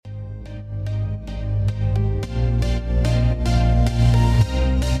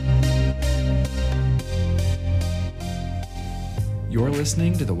You're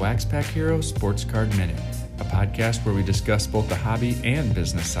listening to the Wax Pack Hero Sports Card Minute, a podcast where we discuss both the hobby and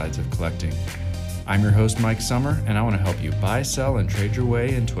business sides of collecting. I'm your host, Mike Summer, and I want to help you buy, sell, and trade your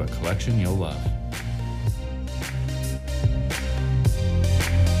way into a collection you'll love.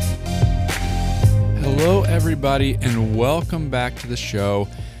 Hello, everybody, and welcome back to the show.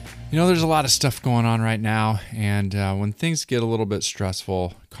 You know, there's a lot of stuff going on right now, and when things get a little bit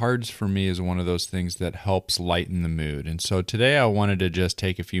stressful, cards for me is one of those things that helps lighten the mood. And so today I wanted to just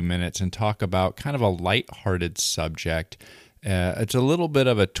take a few minutes and talk about kind of a lighthearted subject. It's a little bit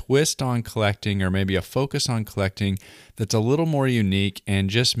of a twist on collecting, or maybe a focus on collecting that's a little more unique and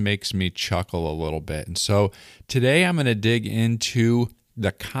just makes me chuckle a little bit. And so today I'm going to dig into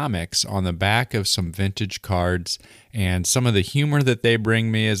the comics on the back of some vintage cards and some of the humor that they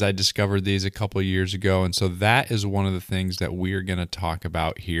bring me as I discovered these a couple years ago. And so that is one of the things that we're going to talk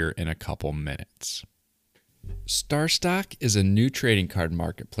about here in a couple minutes. StarStock is a new trading card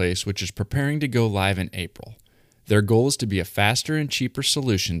marketplace which is preparing to go live in April. Their goal is to be a faster and cheaper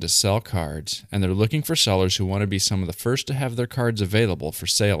solution to sell cards, and they're looking for sellers who want to be some of the first to have their cards available for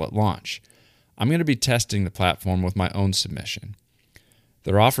sale at launch. I'm going to be testing the platform with my own submission.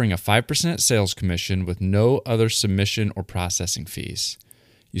 They're offering a 5% sales commission with no other submission or processing fees.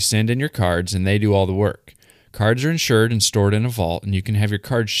 You send in your cards and they do all the work. Cards are insured and stored in a vault, and you can have your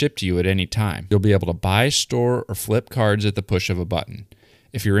cards shipped to you at any time. You'll be able to buy, store, or flip cards at the push of a button.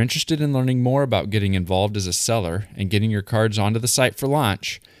 If you're interested in learning more about getting involved as a seller and getting your cards onto the site for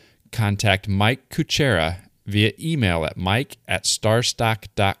launch, contact Mike Kuchera via email at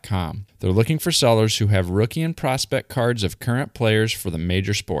mike@starstock.com. They're looking for sellers who have rookie and prospect cards of current players for the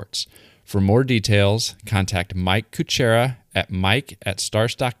major sports. For more details, contact Mike Kuchera at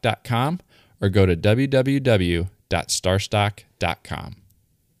mike@starstock.com or go to www.starstock.com.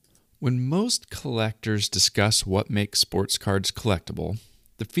 When most collectors discuss what makes sports cards collectible,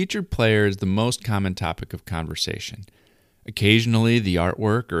 the featured player is the most common topic of conversation. Occasionally, the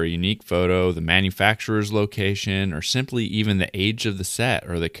artwork or a unique photo, the manufacturer's location, or simply even the age of the set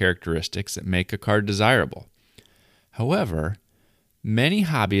are the characteristics that make a card desirable. However, many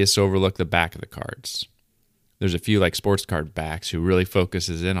hobbyists overlook the back of the cards. There's a few like Sports Card Backs who really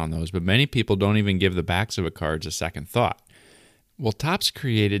focuses in on those, but many people don't even give the backs of a cards a second thought. Well, Topps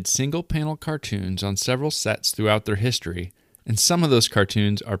created single-panel cartoons on several sets throughout their history, and some of those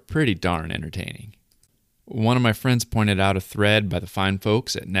cartoons are pretty darn entertaining. One of my friends pointed out a thread by the fine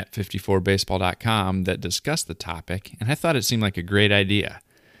folks at net54baseball.com that discussed the topic, and I thought it seemed like a great idea.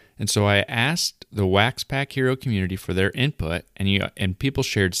 And so I asked the Wax Pack Hero community for their input, and people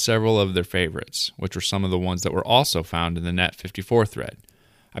shared several of their favorites, which were some of the ones that were also found in the Net54 thread.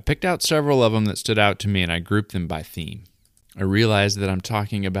 I picked out several of them that stood out to me, and I grouped them by theme. I realized that I'm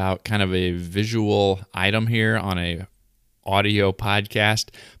talking about kind of a visual item here on a audio podcast,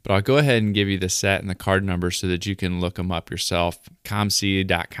 but I'll go ahead and give you the set and the card numbers so that you can look them up yourself.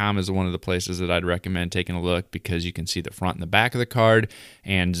 ComC.com is one of the places that I'd recommend taking a look because you can see the front and the back of the card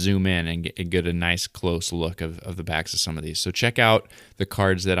and zoom in and get a nice close look of the backs of some of these. So check out the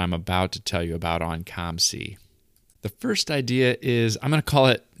cards that I'm about to tell you about on ComC. The first idea is, I'm going to call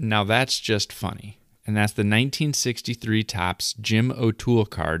it Now That's Just Funny, and that's the 1963 Topps Jim O'Toole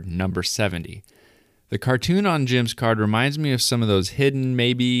card, number 70. The cartoon on Jim's card reminds me of some of those hidden,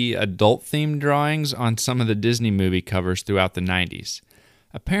 maybe adult-themed drawings on some of the Disney movie covers throughout the 90s.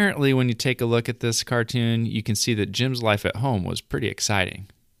 Apparently, when you take a look at this cartoon, you can see that Jim's life at home was pretty exciting.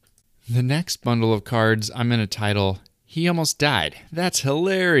 The next bundle of cards I'm going to title, He Almost Died. That's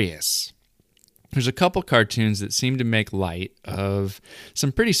hilarious. There's a couple cartoons that seem to make light of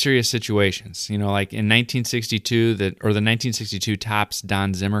some pretty serious situations. You know, like in 1962, the 1962 Topps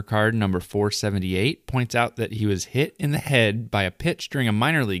Don Zimmer card, number 478, points out that he was hit in the head by a pitch during a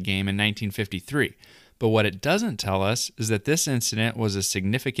minor league game in 1953. But what it doesn't tell us is that this incident was a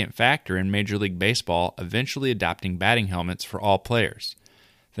significant factor in Major League Baseball eventually adopting batting helmets for all players.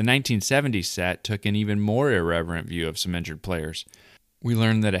 The 1970 set took an even more irreverent view of some injured players. We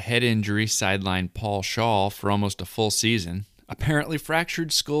learned that a head injury sidelined Paul Shaw for almost a full season. Apparently,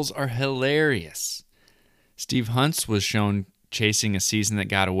 fractured skulls are hilarious. Steve Huntz was shown chasing a season that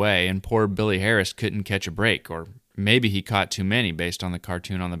got away, and poor Billy Harris couldn't catch a break, or maybe he caught too many based on the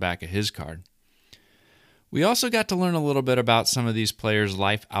cartoon on the back of his card. We also got to learn a little bit about some of these players'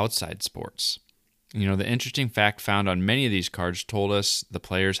 life outside sports. You know, the interesting fact found on many of these cards told us the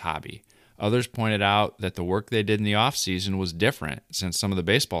player's hobby. Others pointed out that the work they did in the offseason was different since some of the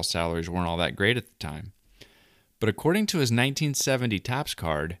baseball salaries weren't all that great at the time. But according to his 1970 Topps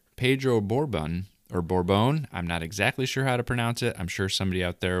card, Pedro Borbon, I'm not exactly sure how to pronounce it, I'm sure somebody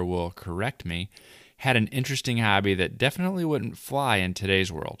out there will correct me, had an interesting hobby that definitely wouldn't fly in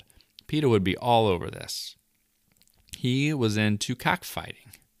today's world. PETA would be all over this. He was into cockfighting.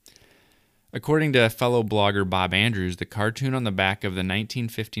 According to fellow blogger Bob Andrews, the cartoon on the back of the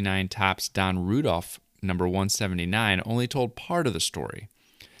 1959 Topps Don Rudolph number 179 only told part of the story.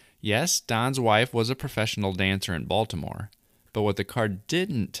 Yes, Don's wife was a professional dancer in Baltimore, but what the card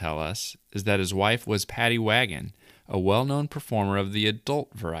didn't tell us is that his wife was Patty Wagon, a well-known performer of the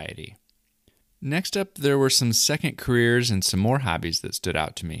adult variety. Next up, there were some second careers and some more hobbies that stood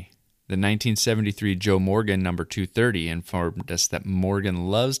out to me. The 1973 Joe Morgan number 230 informed us that Morgan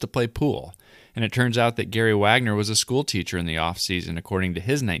loves to play pool, and it turns out that Gary Wagner was a school teacher in the off-season according to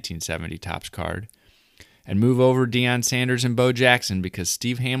his 1970 Topps card. And move over Deion Sanders and Bo Jackson because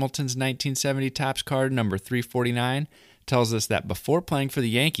Steve Hamilton's 1970 Topps card number 349 tells us that before playing for the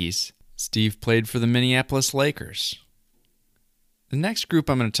Yankees, Steve played for the Minneapolis Lakers. The next group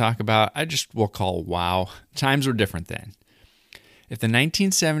I'm going to talk about, will call wow. Times were different then. If the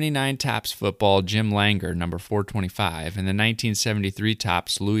 1979 Topps football Jim Langer number 425 and the 1973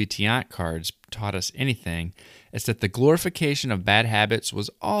 Topps Louis Tiant cards taught us anything, it's that the glorification of bad habits was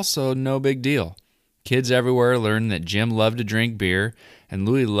also no big deal. Kids everywhere learned that Jim loved to drink beer and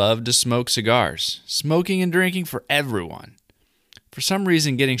Louis loved to smoke cigars. Smoking and drinking for everyone. For some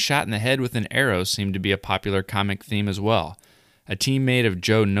reason, getting shot in the head with an arrow seemed to be a popular comic theme as well. A teammate of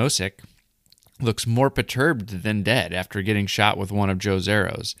Joe Nosek looks more perturbed than dead after getting shot with one of Joe's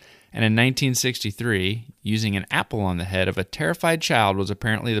arrows. And in 1963, using an apple on the head of a terrified child was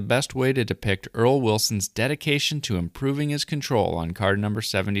apparently the best way to depict Earl Wilson's dedication to improving his control on card number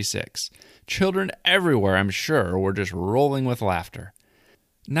 76. Children everywhere, I'm sure, were just rolling with laughter.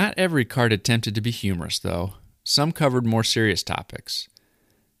 Not every card attempted to be humorous, though. Some covered more serious topics.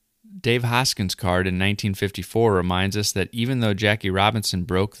 Dave Hoskins' card in 1954 reminds us that even though Jackie Robinson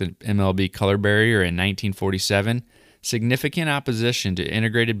broke the MLB color barrier in 1947, significant opposition to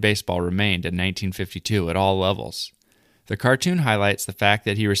integrated baseball remained in 1952 at all levels. The cartoon highlights the fact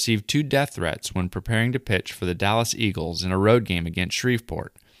that he received 2 death threats when preparing to pitch for the Dallas Eagles in a road game against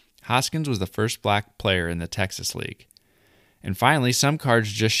Shreveport. Hoskins was the first black player in the Texas League. And finally, some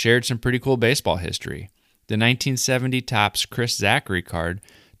cards just shared some pretty cool baseball history. The 1970 Topps Chris Zachary card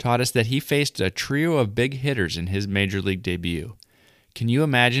taught us that he faced a trio of big hitters in his major league debut. Can you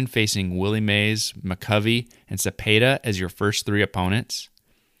imagine facing Willie Mays, McCovey, and Cepeda as your first 3 opponents?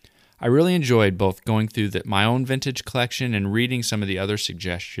 I really enjoyed both going through my own vintage collection and reading some of the other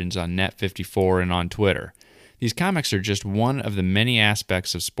suggestions on Net54 and on Twitter. These comics are just one of the many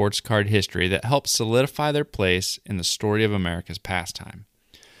aspects of sports card history that help solidify their place in the story of America's pastime.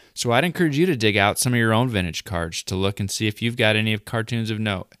 So I'd encourage you to dig out some of your own vintage cards to look and see if you've got any cartoons of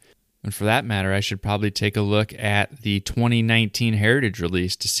note. And for that matter, I should probably take a look at the 2019 Heritage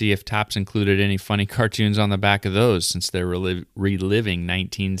release to see if Topps included any funny cartoons on the back of those since they're reliving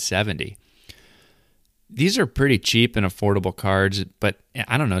 1970. These are pretty cheap and affordable cards, but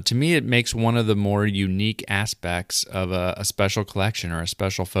I don't know, to me it makes one of the more unique aspects of a special collection or a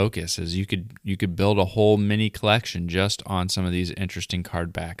special focus is you could build a whole mini collection just on some of these interesting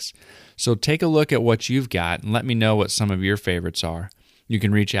card backs. So take a look at what you've got and let me know what some of your favorites are. You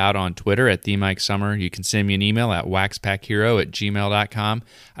can reach out on Twitter at TheMikeSummer. You can send me an email at waxpackhero@gmail.com.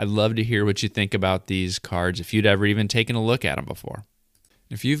 I'd love to hear what you think about these cards if you'd ever even taken a look at them before.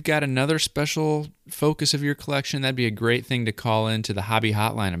 If you've got another special focus of your collection, that'd be a great thing to call into the Hobby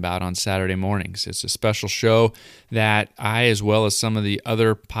Hotline about on Saturday mornings. It's a special show that I, as well as some of the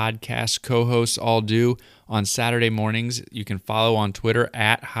other podcast co-hosts, all do on Saturday mornings. You can follow on Twitter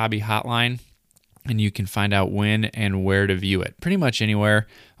at Hobby Hotline, and you can find out when and where to view it. Pretty much anywhere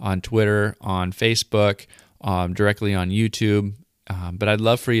on Twitter, on Facebook, directly on YouTube. But I'd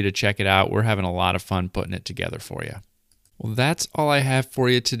love for you to check it out. We're having a lot of fun putting it together for you. Well, that's all I have for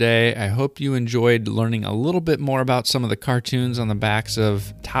you today. I hope you enjoyed learning a little bit more about some of the cartoons on the backs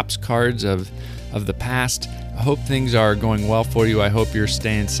of Topps cards of the past. I hope things are going well for you. I hope you're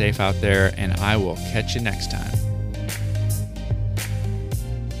staying safe out there, and I will catch you next time.